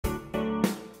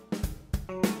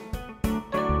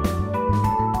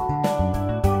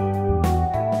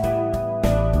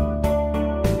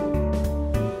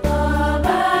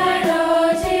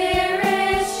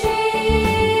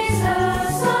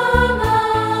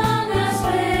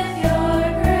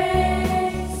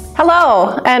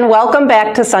Hello, and welcome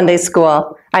back to Sunday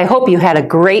School. I hope you had a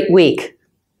great week.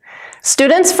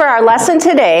 Students, for our lesson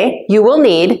today, you will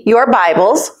need your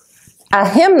Bibles, a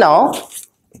hymnal,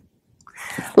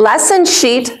 lesson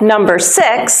sheet number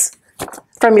 6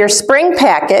 from your spring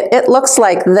packet. It looks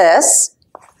like this,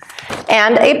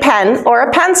 and a pen or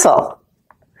a pencil.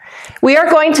 We are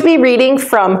going to be reading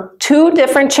from 2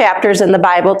 different chapters in the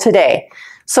Bible today.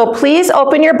 So please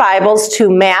open your Bibles to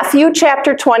Matthew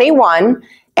chapter 21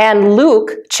 and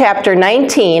Luke chapter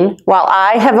 19 while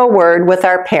I have a word with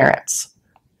our parents.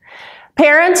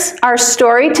 Parents, our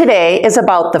story today is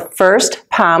about the first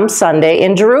Palm Sunday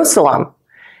in Jerusalem.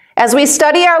 As we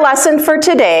study our lesson for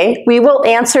today, we will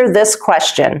answer this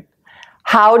question: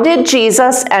 how did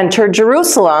Jesus enter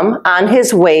Jerusalem on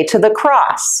his way to the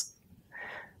cross?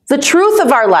 The truth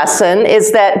of our lesson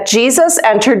is that Jesus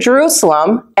entered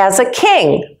Jerusalem as a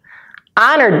king,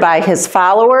 honored by his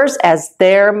followers as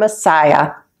their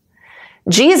Messiah.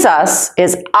 Jesus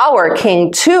is our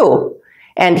King too,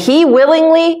 and he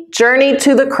willingly journeyed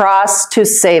to the cross to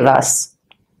save us.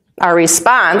 Our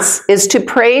response is to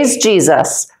praise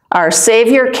Jesus, our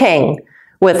Savior King,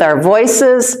 with our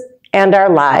voices and our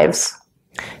lives.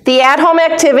 The at-home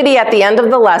activity at the end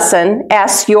of the lesson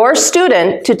asks your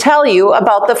student to tell you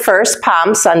about the first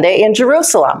Palm Sunday in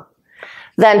Jerusalem.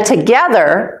 Then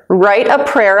together, write a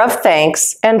prayer of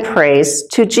thanks and praise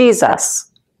to Jesus.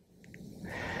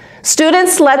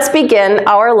 Students, let's begin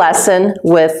our lesson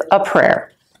with a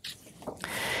prayer.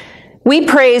 We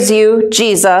praise you,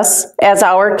 Jesus, as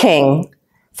our King.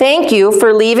 Thank you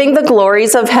for leaving the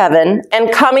glories of heaven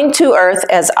and coming to earth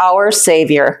as our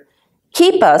Savior.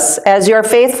 Keep us as your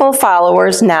faithful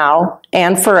followers now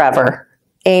and forever.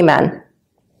 Amen.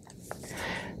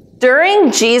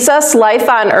 During Jesus' life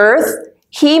on earth,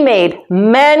 he made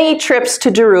many trips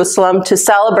to Jerusalem to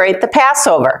celebrate the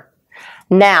Passover.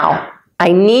 Now,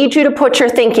 I need you to put your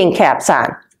thinking caps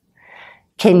on.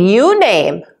 Can you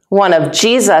name one of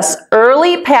Jesus'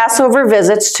 early Passover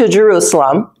visits to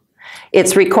Jerusalem?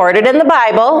 It's recorded in the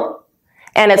Bible,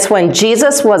 and it's when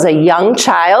Jesus was a young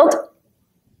child.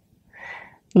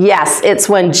 Yes, it's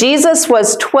when Jesus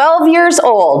was 12 years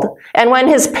old, and when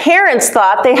his parents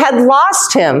thought they had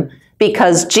lost him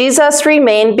because Jesus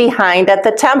remained behind at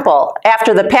the temple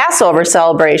after the Passover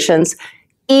celebrations,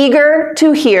 eager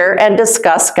to hear and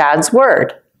discuss God's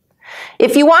Word.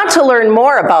 If you want to learn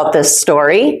more about this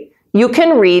story, you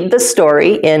can read the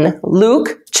story in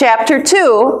Luke chapter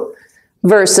 2,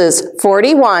 verses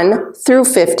 41 through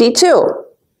 52.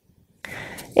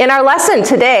 In our lesson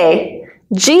today,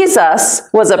 Jesus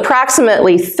was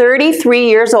approximately 33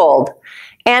 years old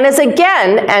and is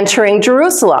again entering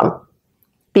Jerusalem.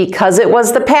 Because it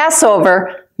was the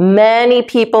Passover, many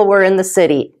people were in the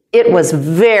city. It was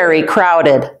very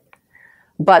crowded.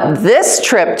 But this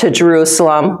trip to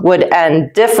Jerusalem would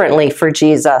end differently for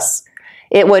Jesus.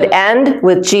 It would end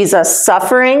with Jesus'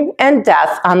 suffering and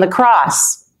death on the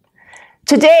cross.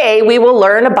 Today, we will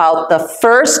learn about the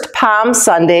first Palm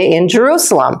Sunday in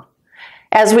Jerusalem.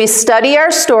 As we study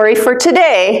our story for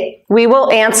today, we will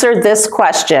answer this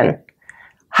question: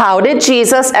 how did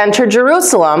Jesus enter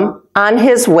Jerusalem on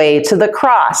his way to the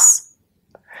cross?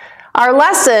 Our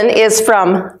lesson is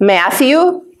from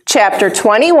Matthew chapter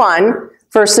 21,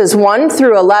 verses 1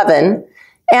 through 11,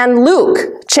 and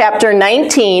Luke chapter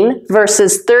 19,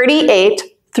 verses 38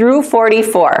 through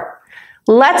 44.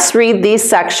 Let's read these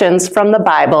sections from the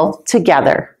Bible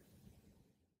together.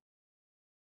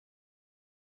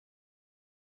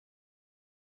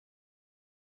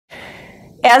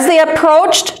 As they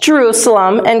approached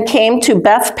Jerusalem and came to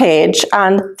Bethphage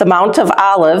on the Mount of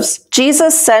Olives,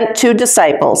 Jesus sent 2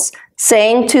 disciples,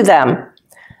 saying to them,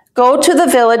 "Go to the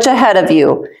village ahead of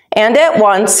you, and at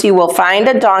once you will find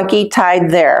a donkey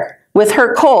tied there, with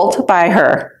her colt by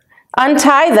her.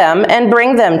 Untie them and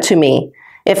bring them to me.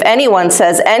 If anyone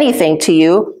says anything to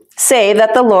you, say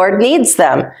that the Lord needs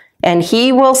them, and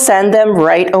he will send them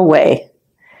right away."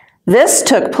 This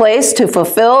took place to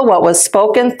fulfill what was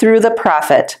spoken through the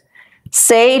prophet.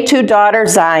 "Say to daughter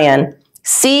Zion,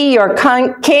 see, your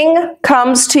king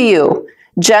comes to you,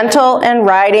 gentle and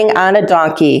riding on a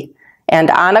donkey, and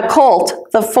on a colt,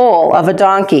 the foal of a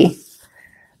donkey."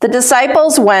 The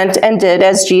disciples went and did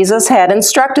as Jesus had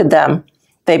instructed them.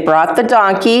 They brought the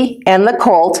donkey and the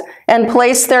colt and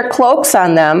placed their cloaks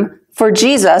on them for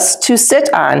Jesus to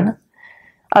sit on.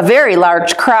 A very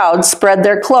large crowd spread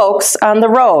their cloaks on the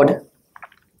road,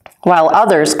 while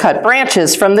others cut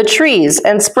branches from the trees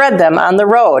and spread them on the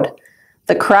road.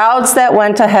 The crowds that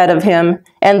went ahead of him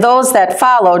and those that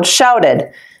followed shouted,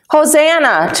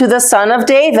 "Hosanna to the Son of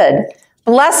David!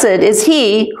 Blessed is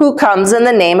he who comes in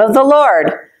the name of the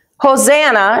Lord!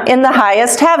 Hosanna in the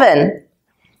highest heaven.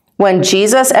 When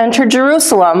Jesus entered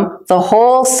Jerusalem, the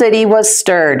whole city was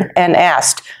stirred and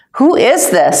asked, "Who is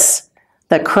this?"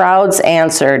 The crowds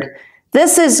answered,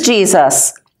 "This is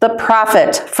Jesus, the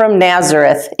prophet from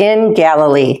Nazareth in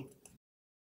Galilee."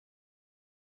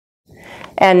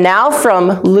 And now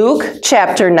from Luke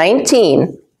chapter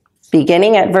 19,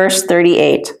 beginning at verse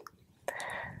 38.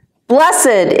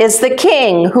 Blessed is the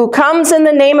King who comes in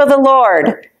the name of the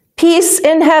Lord, peace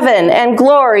in heaven and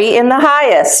glory in the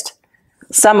highest.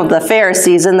 Some of the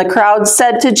Pharisees in the crowd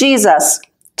said to Jesus,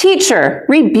 "Teacher,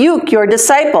 rebuke your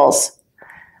disciples."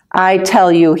 "I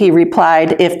tell you," he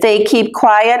replied, "if they keep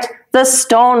quiet, the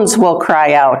stones will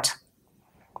cry out."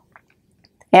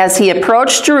 As he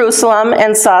approached Jerusalem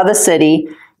and saw the city,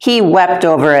 he wept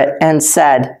over it and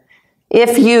said,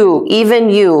 "If you, even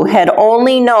you, had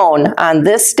only known on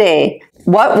this day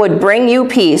what would bring you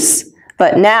peace,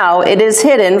 but now it is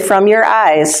hidden from your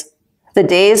eyes. The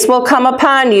days will come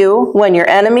upon you when your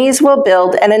enemies will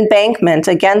build an embankment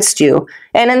against you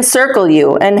and encircle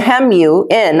you and hem you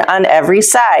in on every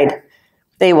side.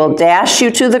 They will dash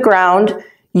you to the ground,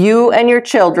 you and your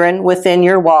children within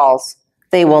your walls.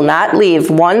 They will not leave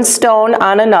one stone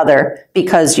on another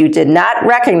because you did not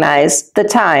recognize the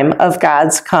time of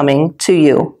God's coming to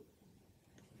you."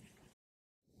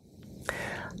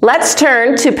 Let's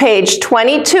turn to page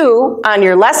 22 on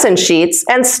your lesson sheets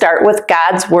and start with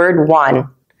God's Word 1.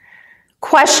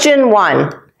 Question 1.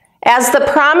 As the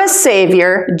promised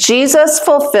Savior, Jesus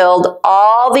fulfilled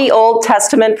all the Old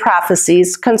Testament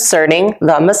prophecies concerning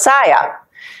the Messiah.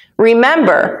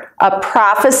 Remember, a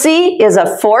prophecy is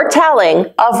a foretelling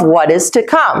of what is to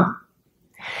come.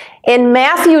 In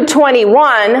Matthew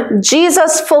 21,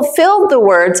 Jesus fulfilled the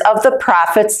words of the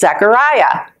prophet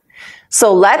Zechariah.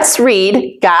 So let's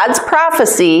read God's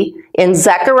prophecy in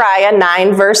Zechariah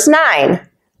 9, verse 9.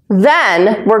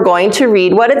 Then we're going to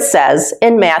read what it says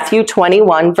in Matthew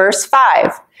 21, verse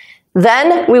 5.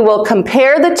 Then we will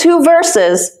compare the two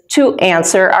verses to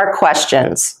answer our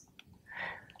questions.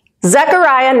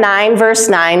 Zechariah 9, verse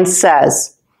 9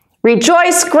 says,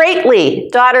 "Rejoice greatly,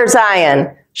 daughter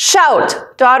Zion.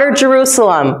 Shout, daughter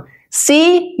Jerusalem.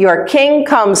 See, your king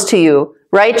comes to you,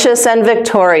 righteous and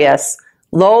victorious,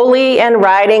 lowly and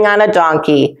riding on a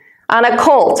donkey, on a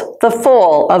colt, the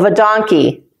foal of a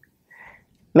donkey."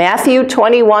 Matthew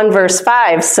 21, verse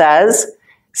 5 says,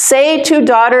 "Say to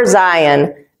daughter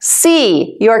Zion,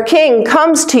 see, your king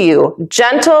comes to you,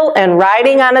 gentle and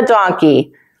riding on a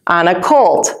donkey, on a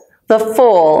colt, the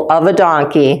foal of a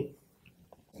donkey."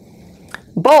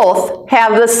 Both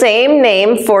have the same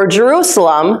name for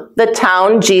Jerusalem, the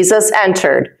town Jesus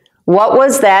entered. What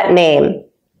was that name?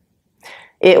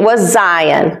 It was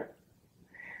Zion.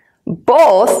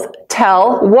 Both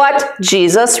tell what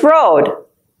Jesus rode.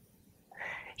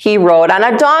 He rode on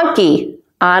a donkey,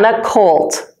 on a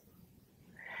colt.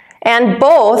 And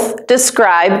both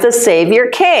describe the Savior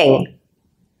King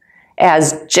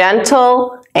as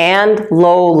gentle and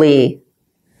lowly.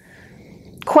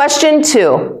 Question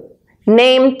 2.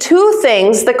 Name two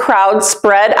things the crowd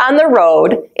spread on the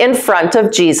road in front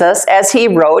of Jesus as he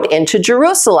rode into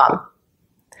Jerusalem.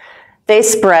 They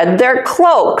spread their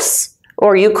cloaks,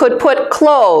 or you could put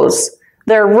clothes,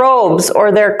 their robes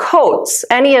or their coats.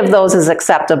 Any of those is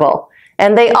acceptable.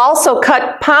 And they also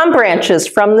cut palm branches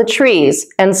from the trees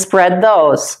and spread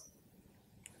those.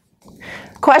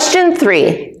 Question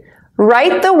 3.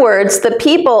 Write the words the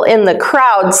people in the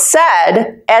crowd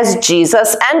said as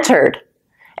Jesus entered.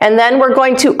 And then we're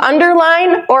going to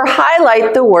underline or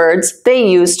highlight the words they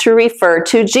used to refer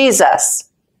to Jesus.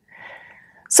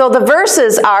 So the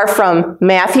verses are from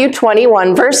Matthew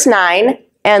 21, verse 9,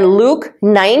 and Luke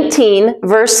 19,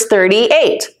 verse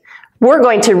 38. We're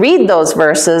going to read those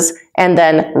verses and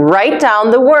then write down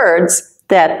the words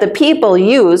that the people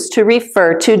used to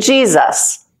refer to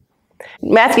Jesus.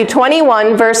 Matthew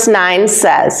 21, verse 9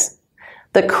 says,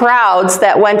 "The crowds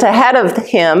that went ahead of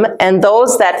him and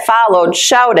those that followed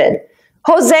shouted,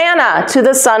 'Hosanna to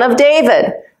the Son of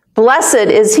David! Blessed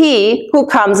is he who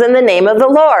comes in the name of the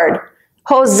Lord!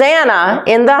 Hosanna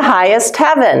in the highest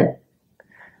heaven!'"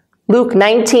 Luke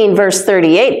 19, verse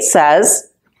 38 says,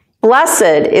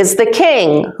 "Blessed is the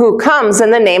King who comes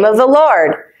in the name of the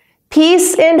Lord!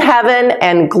 Peace in heaven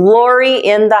and glory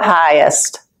in the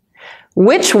highest."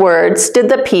 Which words did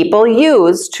the people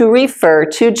use to refer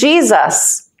to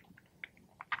Jesus?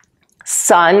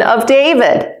 Son of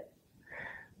David,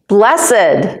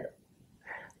 blessed,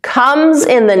 comes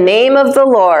in the name of the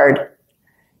Lord,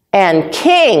 and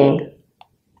King.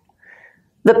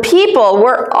 The people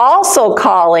were also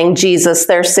calling Jesus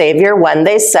their Savior when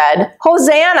they said,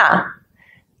 "Hosanna."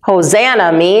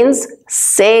 Hosanna means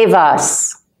save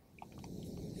us.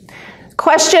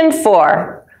 Question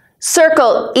 4.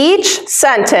 Circle each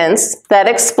sentence that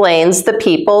explains the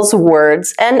people's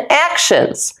words and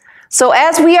actions. So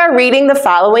as we are reading the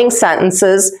following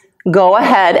sentences, go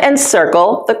ahead and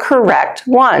circle the correct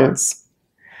ones.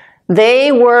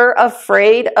 They were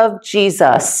afraid of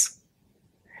Jesus.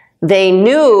 They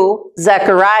knew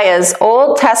Zechariah's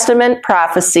Old Testament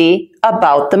prophecy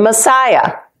about the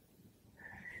Messiah.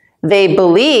 They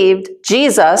believed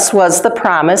Jesus was the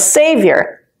promised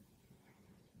Savior.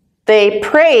 They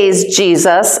praised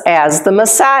Jesus as the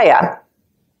Messiah.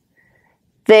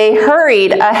 They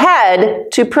hurried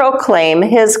ahead to proclaim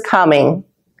his coming.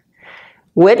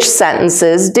 Which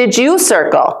sentences did you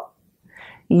circle?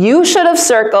 You should have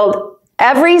circled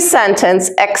every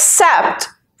sentence except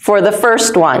for the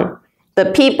first one.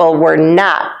 The people were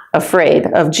not afraid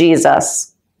of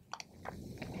Jesus.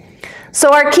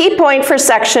 So our key point for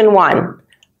section 1.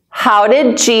 How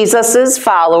did Jesus'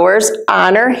 followers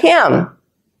honor him?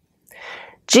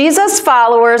 Jesus'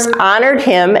 followers honored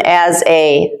him as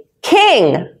a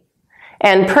king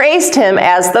and praised him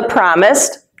as the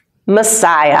promised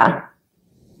Messiah.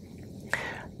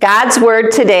 God's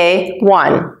word today,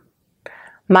 1.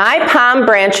 My palm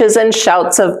branches and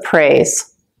shouts of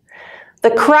praise.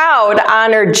 The crowd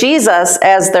honored Jesus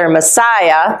as their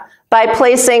Messiah by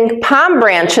placing palm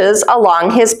branches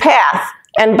along his path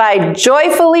and by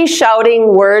joyfully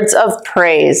shouting words of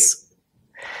praise.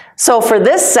 So for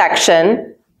this section,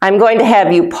 I'm going to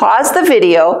have you pause the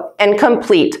video and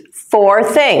complete 4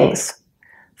 things.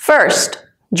 First,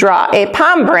 draw a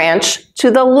palm branch to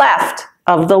the left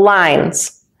of the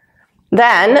lines.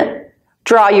 Then,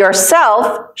 draw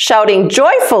yourself shouting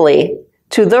joyfully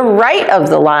to the right of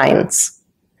the lines.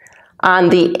 On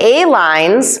the A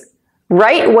lines,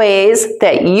 write ways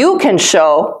that you can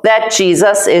show that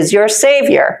Jesus is your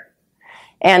Savior.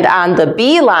 And on the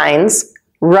B lines,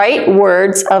 write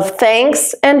words of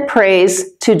thanks and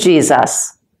praise to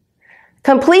Jesus.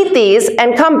 Complete these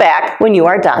and come back when you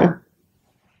are done.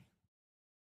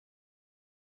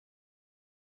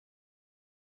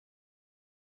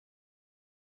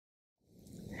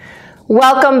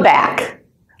 Welcome back.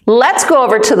 Let's go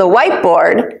over to the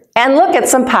whiteboard and look at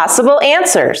some possible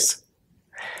answers.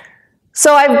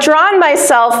 So I've drawn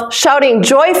myself shouting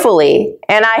joyfully,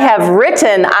 and I have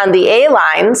written on the A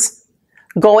lines,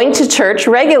 going to church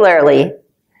regularly,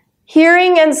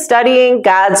 hearing and studying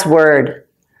God's word,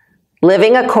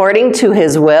 living according to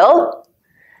his will,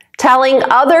 telling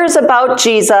others about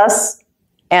Jesus,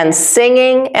 and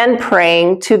singing and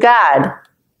praying to God.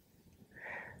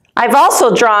 I've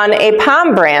also drawn a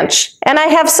palm branch, and I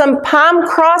have some palm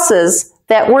crosses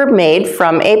that were made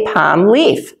from a palm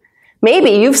leaf.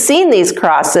 Maybe you've seen these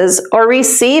crosses or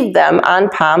received them on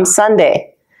Palm Sunday.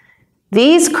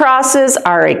 These crosses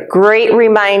are a great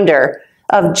reminder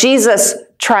of Jesus'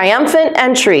 triumphant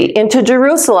entry into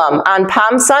Jerusalem on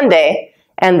Palm Sunday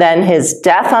and then his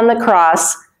death on the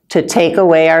cross to take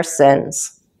away our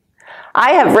sins.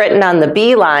 I have written on the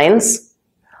B lines,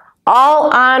 all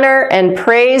honor and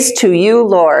praise to you,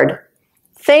 Lord.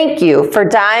 Thank you for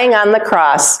dying on the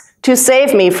cross to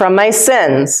save me from my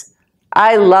sins.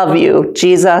 I love you,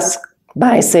 Jesus,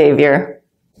 my Savior.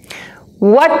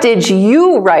 What did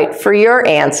you write for your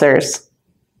answers?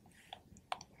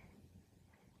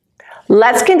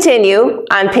 Let's continue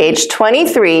on page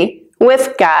 23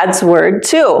 with God's Word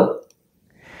 2.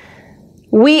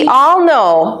 We all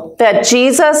know that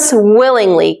Jesus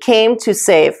willingly came to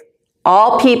save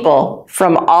all people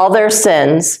from all their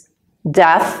sins,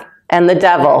 death, and the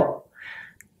devil.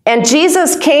 And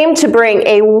Jesus came to bring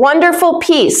a wonderful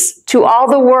peace to all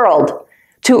the world,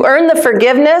 to earn the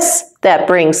forgiveness that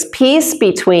brings peace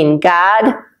between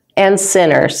God and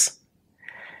sinners.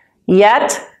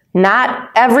 Yet,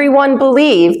 not everyone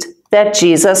believed that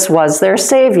Jesus was their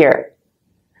Savior.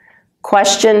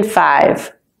 Question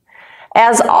 5.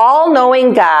 As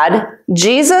all-knowing God,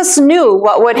 Jesus knew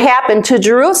what would happen to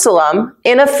Jerusalem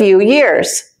in a few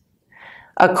years.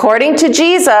 According to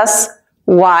Jesus,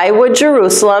 why would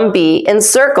Jerusalem be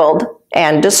encircled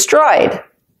and destroyed?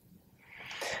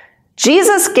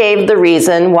 Jesus gave the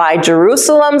reason why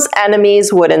Jerusalem's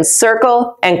enemies would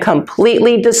encircle and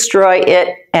completely destroy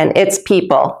it and its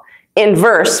people. In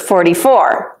verse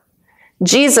 44,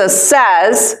 Jesus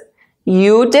says,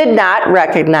 "You did not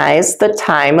recognize the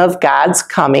time of God's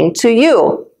coming to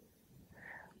you."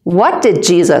 What did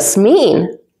Jesus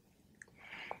mean?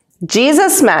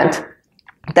 Jesus meant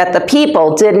that the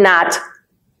people did not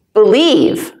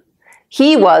believe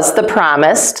he was the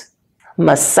promised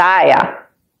Messiah.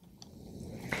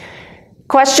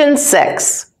 Question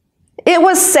 6. It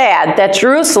was sad that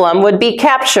Jerusalem would be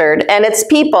captured and its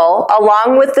people,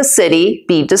 along with the city,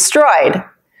 be destroyed.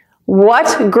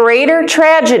 What greater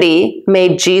tragedy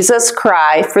made Jesus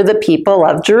cry for the people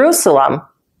of Jerusalem?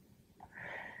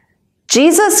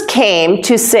 Jesus came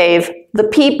to save the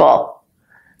people,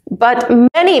 but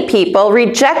many people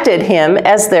rejected him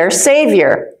as their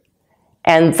Savior,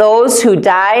 and those who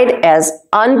died as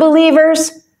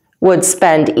unbelievers would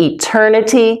spend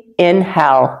eternity in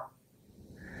hell.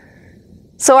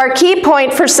 So our key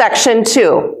point for section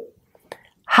 2.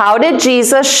 How did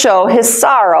Jesus show his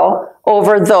sorrow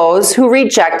over those who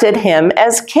rejected him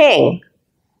as king?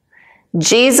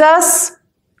 Jesus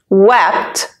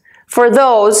wept for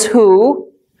those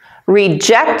who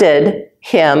rejected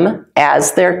him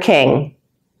as their king.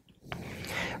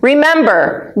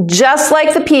 Remember, just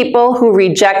like the people who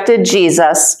rejected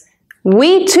Jesus,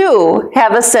 we too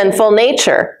have a sinful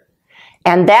nature.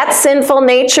 And that sinful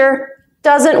nature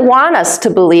doesn't want us to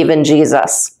believe in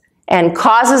Jesus and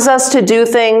causes us to do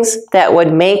things that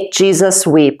would make Jesus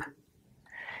weep.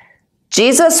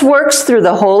 Jesus works through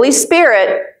the Holy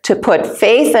Spirit to put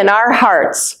faith in our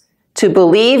hearts to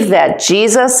believe that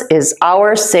Jesus is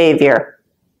our Savior.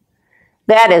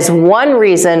 That is one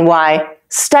reason why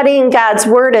studying God's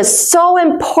Word is so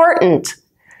important,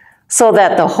 so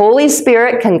that the Holy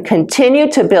Spirit can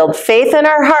continue to build faith in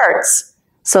our hearts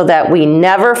so that we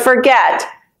never forget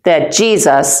that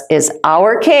Jesus is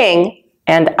our King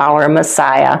and our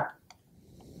Messiah.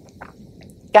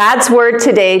 God's Word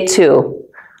today too,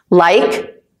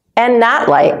 like and not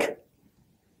like.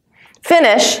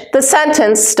 Finish the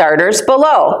sentence starters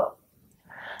below.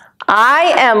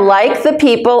 I am like the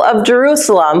people of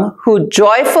Jerusalem who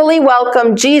joyfully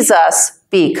welcome Jesus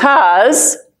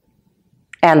because,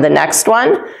 and the next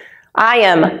one, I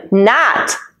am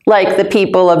not like the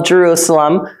people of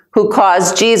Jerusalem who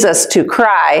caused Jesus to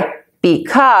cry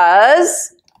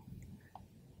because.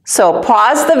 So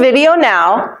pause the video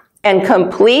now and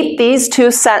complete these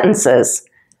 2 sentences.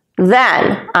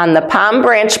 Then, on the palm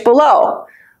branch below,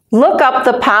 look up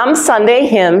the Palm Sunday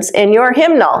hymns in your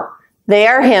hymnal. They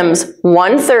are hymns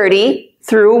 130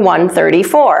 through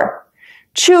 134.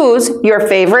 Choose your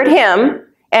favorite hymn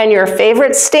and your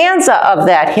favorite stanza of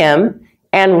that hymn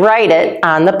and write it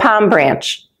on the palm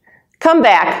branch. Come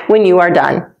back when you are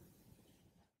done.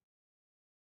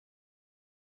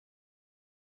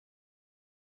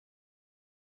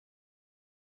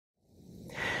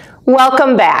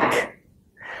 Welcome back.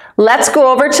 Let's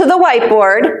go over to the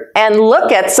whiteboard and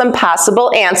look at some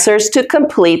possible answers to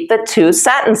complete the 2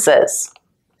 sentences.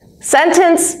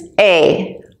 Sentence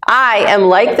A. I am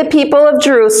like the people of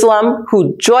Jerusalem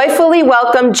who joyfully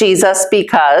welcome Jesus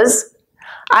because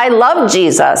I love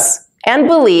Jesus and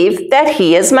believe that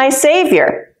he is my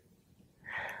Savior.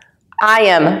 I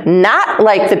am not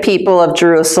like the people of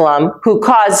Jerusalem who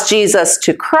caused Jesus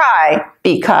to cry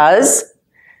because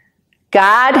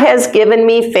God has given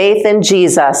me faith in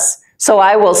Jesus, so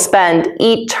I will spend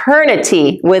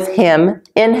eternity with him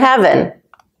in heaven.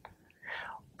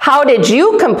 How did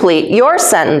you complete your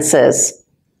sentences?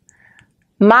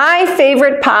 My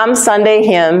favorite Palm Sunday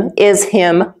hymn is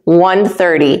hymn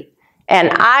 130, and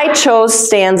I chose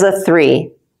stanza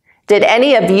 3. Did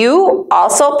any of you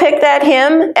also pick that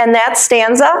hymn and that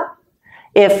stanza?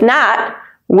 If not,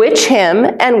 which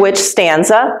hymn and which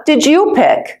stanza did you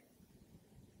pick?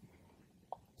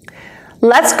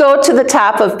 Let's go to the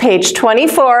top of page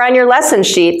 24 on your lesson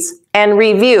sheets and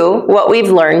review what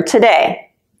we've learned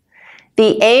today.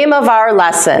 The aim of our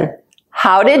lesson: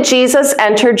 how did Jesus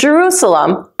enter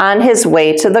Jerusalem on his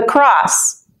way to the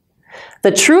cross?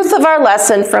 The truth of our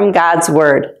lesson from God's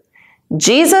Word: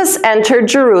 Jesus entered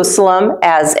Jerusalem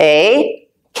as a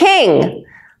king,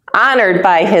 honored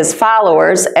by his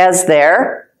followers as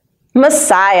their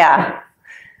Messiah.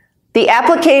 The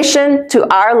application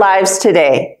to our lives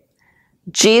today: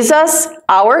 Jesus,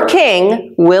 our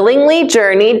King, willingly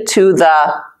journeyed to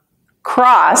the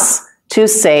cross to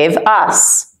save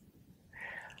us.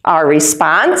 Our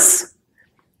response: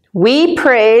 we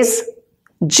praise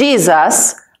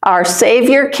Jesus, our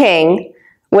Savior King,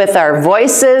 with our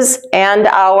voices and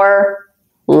our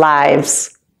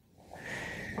lives.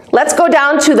 Let's go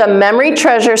down to the memory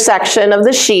treasure section of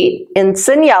the sheet. It's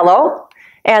in yellow.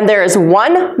 And there is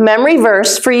one memory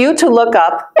verse for you to look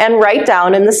up and write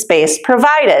down in the space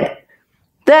provided.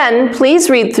 Then please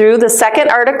read through the second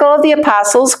article of the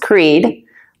Apostles' Creed,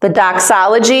 the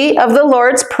doxology of the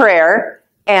Lord's Prayer,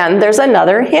 and there's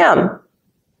another hymn.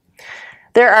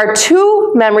 There are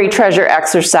 2 memory treasure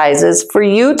exercises for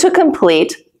you to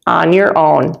complete on your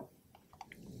own.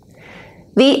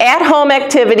 The at-home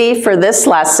activity for this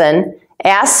lesson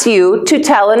asks you to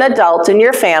tell an adult in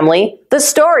your family the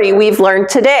story we've learned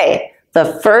today, the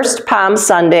first Palm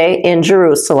Sunday in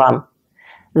Jerusalem.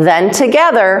 Then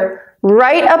together,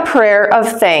 write a prayer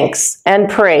of thanks and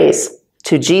praise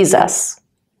to Jesus.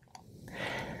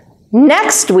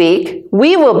 Next week,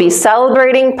 we will be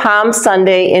celebrating Palm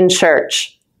Sunday in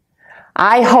church.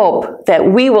 I hope that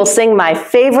we will sing my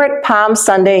favorite Palm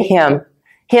Sunday hymn,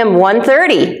 Hymn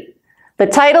 130. The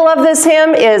title of this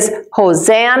hymn is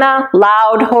Hosanna,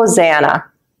 Loud Hosanna.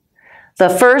 The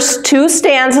first two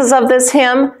stanzas of this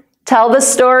hymn tell the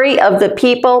story of the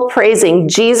people praising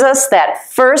Jesus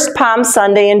that first Palm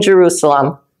Sunday in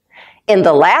Jerusalem. In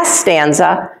the last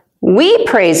stanza, we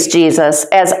praise Jesus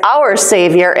as our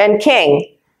Savior and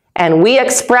King, and we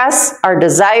express our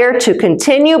desire to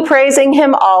continue praising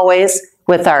Him always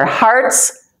with our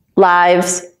hearts,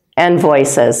 lives, and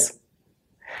voices.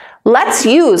 Let's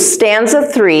use stanza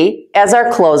 3 as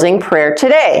our closing prayer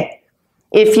today.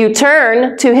 If you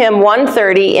turn to Hymn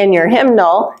 130 in your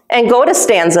hymnal and go to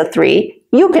stanza 3,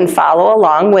 you can follow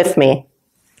along with me.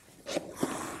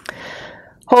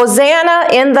 Hosanna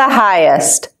in the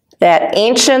highest, that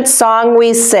ancient song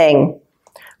we sing.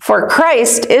 For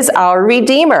Christ is our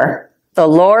Redeemer, the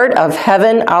Lord of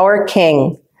heaven our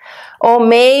King. Oh,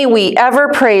 may we ever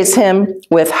praise Him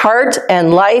with heart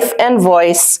and life and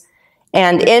voice,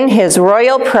 and in His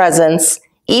royal presence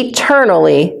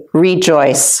eternally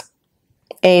rejoice.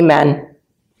 Amen.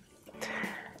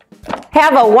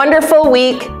 Have a wonderful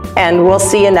week, and we'll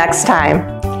see you next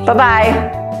time.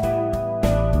 Bye-bye.